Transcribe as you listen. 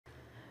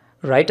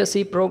Write a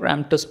C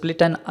program to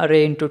split an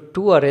array into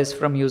two arrays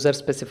from user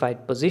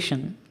specified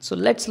position. So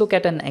let's look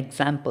at an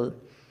example.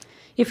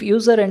 If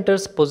user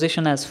enters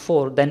position as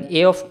 4, then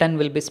A of 10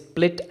 will be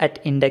split at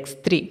index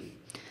 3.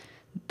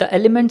 The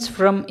elements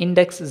from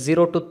index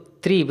 0 to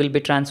 3 will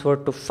be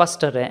transferred to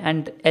first array,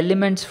 and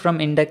elements from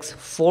index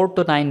 4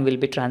 to 9 will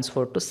be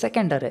transferred to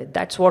second array.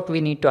 That's what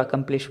we need to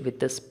accomplish with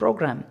this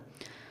program.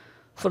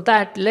 For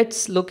that,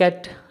 let's look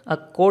at a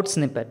code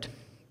snippet.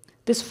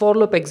 This for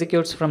loop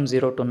executes from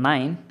 0 to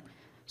 9.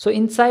 So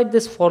inside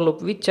this for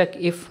loop, we check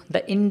if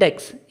the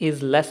index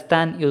is less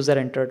than user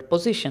entered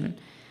position.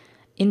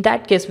 In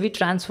that case, we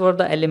transfer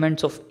the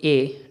elements of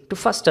A to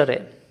first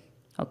array.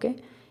 Okay.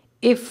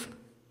 If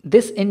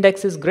this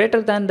index is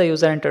greater than the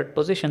user entered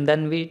position,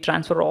 then we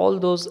transfer all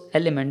those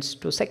elements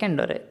to second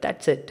array.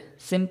 That's it.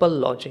 Simple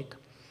logic.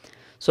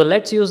 So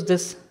let's use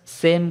this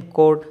same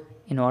code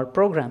in our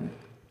program.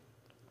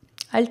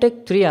 I'll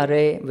take three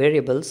array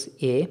variables,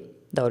 A,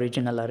 the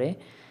original array,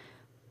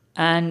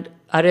 and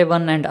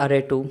array1 and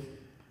array2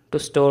 to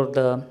store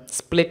the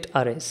split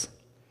arrays.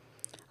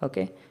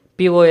 Okay.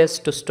 POS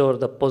to store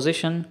the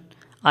position,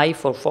 I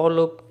for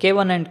loop,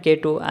 K1 and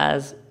K2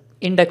 as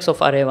index of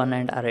array1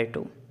 and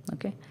array2.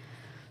 Okay.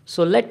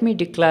 So let me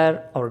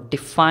declare or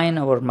define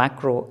our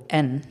macro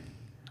n.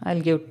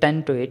 I'll give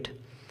 10 to it.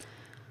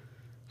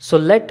 So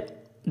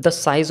let the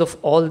size of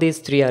all these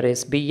three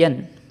arrays be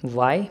n.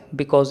 Why?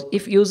 Because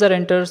if user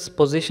enters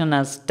position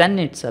as 10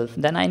 itself,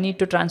 then I need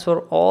to transfer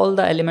all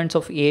the elements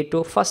of A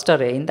to first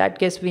array. In that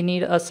case, we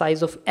need a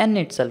size of n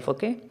itself.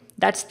 Okay.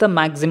 That's the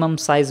maximum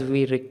size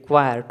we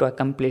require to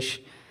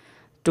accomplish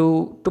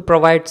to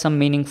provide some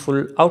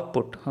meaningful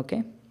output.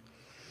 Okay.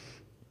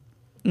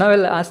 Now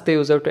I'll ask the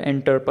user to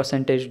enter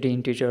 %d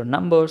integer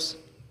numbers,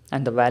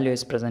 and the value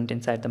is present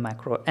inside the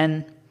macro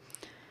n.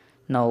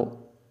 Now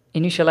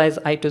initialize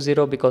I to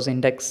 0 because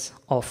index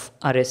of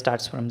array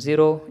starts from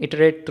 0.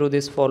 Iterate through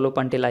this for loop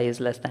until I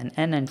is less than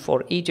n, and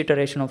for each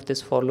iteration of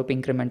this for loop,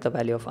 increment the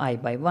value of I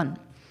by 1.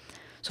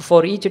 So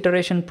for each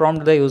iteration,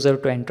 prompt the user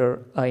to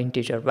enter an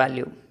integer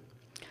value.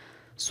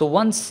 So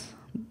once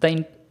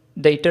the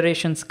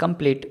iterations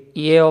complete,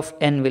 A of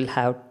n will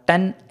have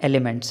 10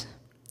 elements,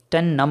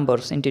 10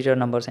 numbers, integer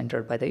numbers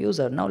entered by the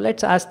user. Now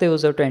let's ask the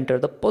user to enter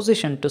the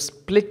position to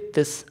split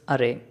this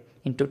array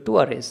into two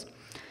arrays.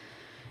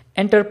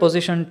 Enter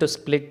position to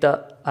split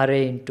the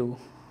array into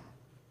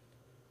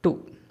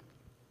 2.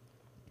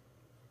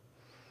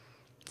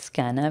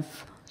 Scanf,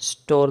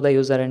 store the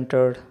user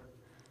entered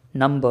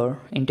number,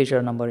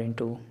 integer number,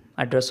 into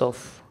address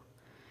of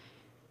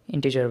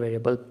integer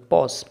variable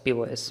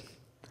POS.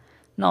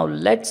 Now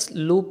let's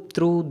loop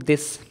through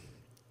this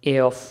A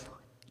of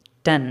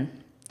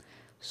 10.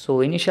 So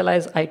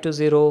initialize I to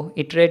 0,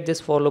 iterate this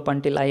for loop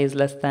until I is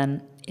less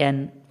than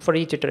n. For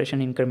each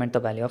iteration, increment the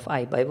value of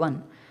I by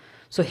 1.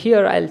 So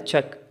here I'll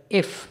check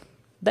if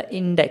the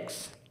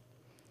index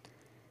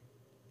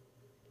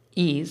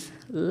is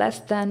less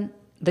than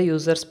the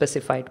user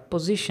specified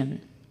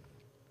position.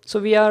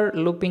 So we are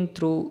looping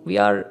through, we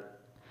are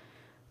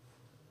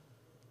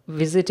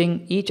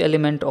visiting each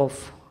element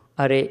of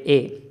array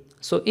A.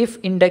 So if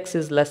index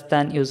is less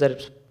than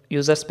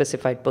user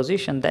specified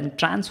position, then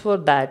transfer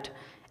that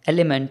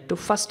element to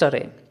first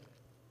array.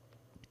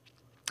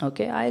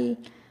 Okay, I'll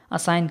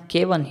assign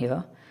K1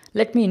 here.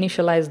 Let me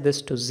initialize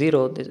this to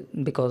 0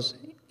 because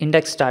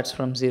index starts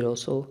from 0.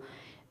 So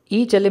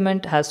each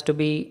element has to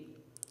be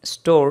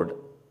stored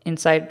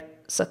inside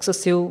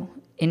successive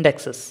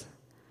indexes.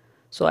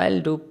 So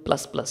I'll do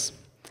 ++.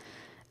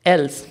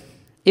 Else,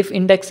 if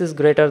index is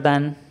greater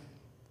than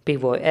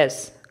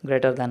POS,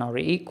 greater than or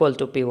equal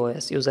to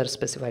POS, user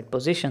specified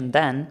position,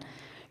 then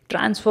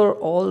transfer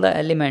all the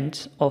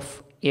elements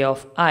of A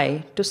of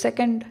I to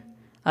second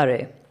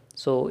array.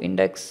 So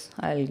index,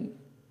 I'll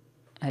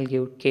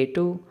give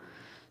K2.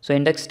 So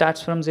index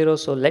starts from 0.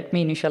 So let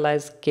me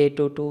initialize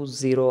K2 to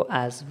 0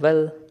 as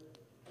well.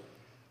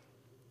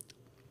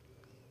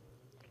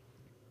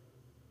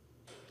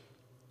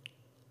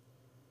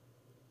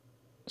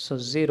 So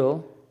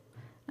 0,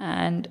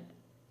 and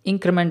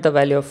increment the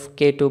value of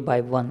K2 by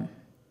 1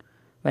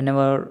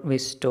 whenever we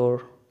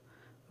store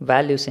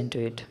values into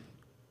it.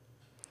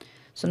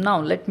 So now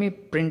let me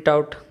print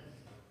out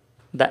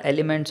the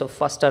elements of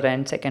first array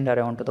and second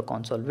array onto the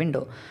console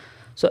window.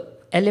 So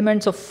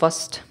elements of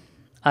first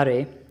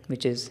array,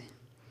 which is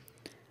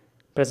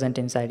present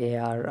inside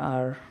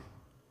ARR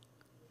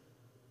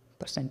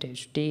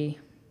 %d.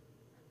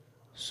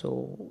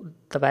 So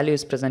the value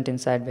is present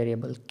inside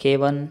variable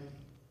K1.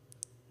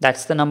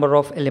 That's the number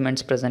of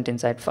elements present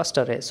inside first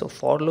array. So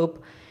for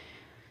loop,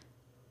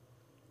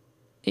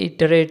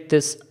 iterate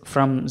this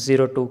from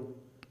 0 to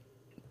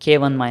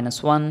K1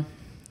 minus 1.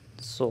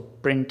 So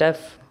printf,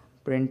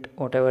 print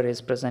whatever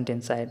is present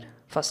inside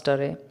first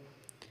array.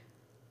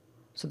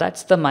 So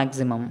that's the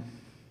maximum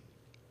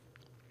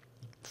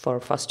for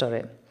first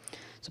array.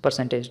 So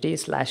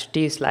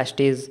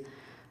 %d/t/t is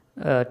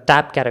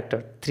tab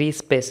character, 3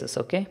 spaces.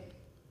 Okay.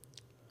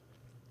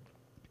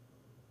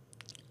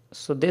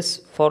 So this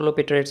for loop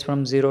iterates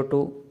from 0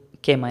 to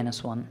k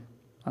minus 1.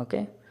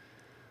 Okay.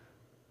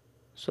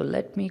 So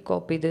let me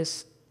copy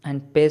this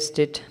and paste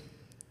it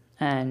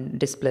and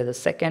display the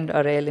second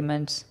array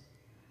elements.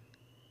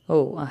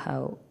 Oh, I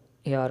have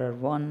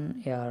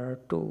ARR1,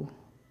 ARR2.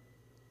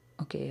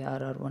 Okay,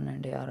 ARR1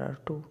 and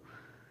ARR2.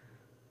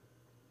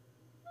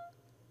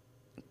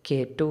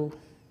 K2,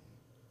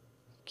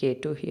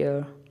 K2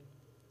 here.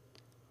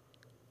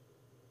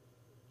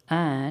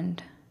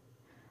 And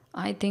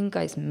I think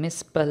I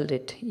misspelled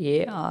it.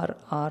 ARR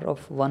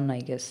of 1,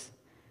 I guess.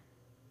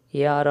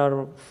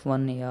 ARR of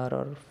 1, ARR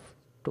of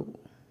 2.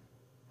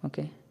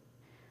 Okay.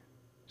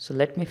 So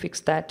let me fix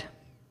that.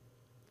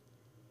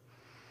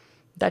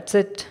 That's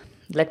it.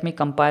 Let me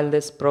compile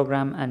this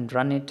program and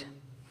run it.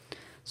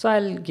 So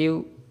I'll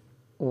give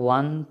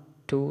 1,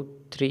 2,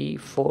 3,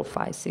 4,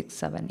 5, 6,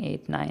 7,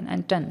 8, 9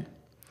 and 10.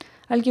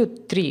 I'll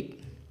give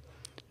 3.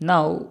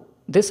 Now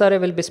this array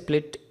will be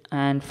split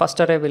and first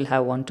array will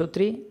have 1, 2,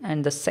 3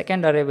 and the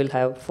second array will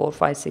have 4,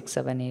 5, 6,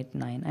 7, 8,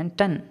 9 and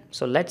 10.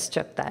 So let's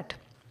check that.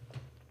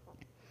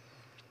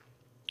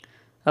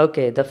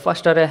 Okay, the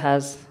first array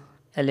has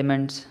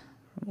elements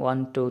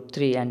 1, 2,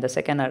 3 and the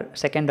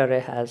second array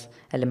has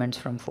elements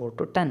from 4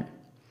 to 10.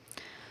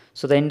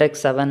 So the index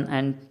 7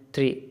 and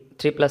 3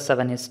 plus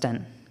 7 is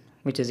 10,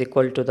 which is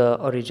equal to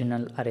the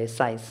original array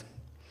size.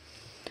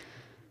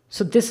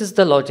 So this is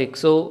the logic.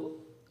 So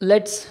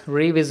let's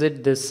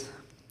revisit this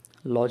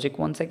logic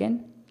once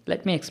again.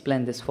 Let me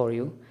explain this for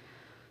you.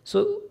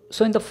 So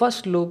in the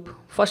first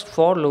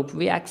for loop,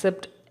 we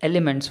accept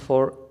elements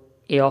for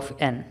a of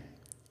n.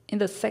 In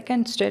the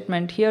second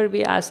statement here,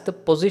 we ask the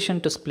position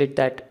to split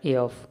that a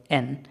of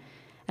n.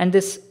 And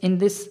in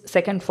this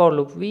second for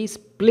loop, we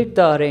split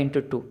the array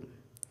into 2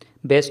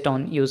 based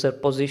on user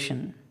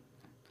position.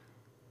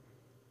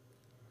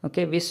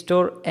 Okay, we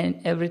store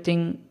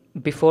everything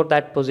before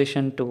that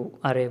position to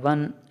array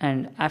 1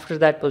 and after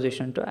that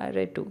position to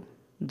array 2.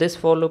 This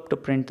for loop to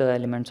print the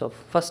elements of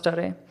first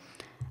array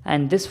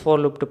and this for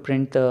loop to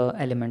print the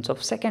elements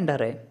of second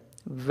array.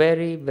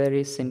 Very,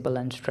 very simple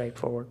and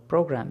straightforward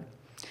program.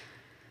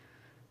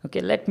 Okay,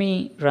 let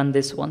me run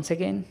this once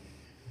again.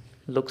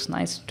 Looks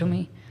nice to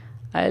me.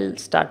 I'll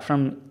start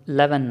from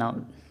 11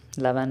 now.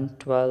 11,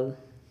 12,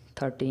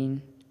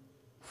 13,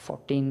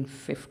 14,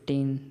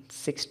 15,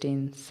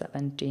 16,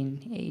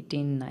 17,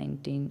 18,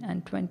 19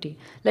 and 20.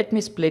 Let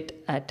me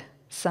split at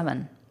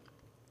 7.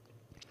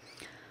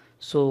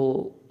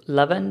 So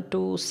 11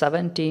 to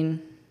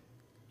 17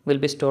 will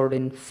be stored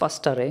in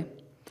first array.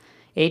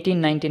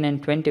 18, 19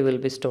 and 20 will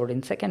be stored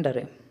in second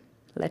array.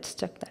 Let's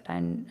check that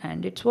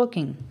and it's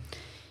working.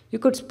 You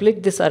could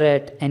split this array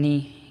at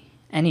any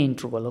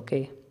interval,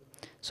 okay?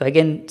 So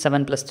again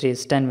 7 plus 3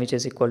 is 10, which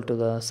is equal to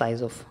the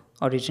size of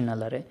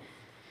original array.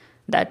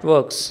 That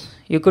works.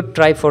 You could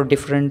try for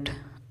different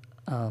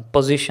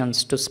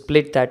positions to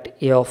split that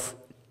A of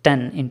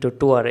 10 into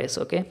 2 arrays,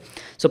 okay?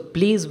 So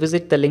please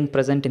visit the link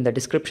present in the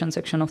description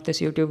section of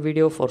this YouTube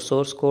video for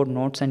source code,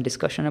 notes and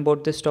discussion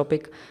about this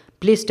topic.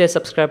 Please stay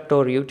subscribed to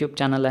our YouTube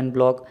channel and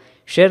blog.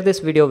 Share this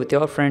video with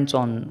your friends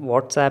on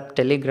WhatsApp,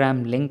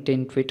 Telegram,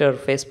 LinkedIn, Twitter,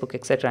 Facebook,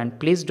 etc. And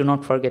please do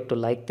not forget to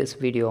like this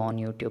video on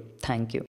YouTube. Thank you.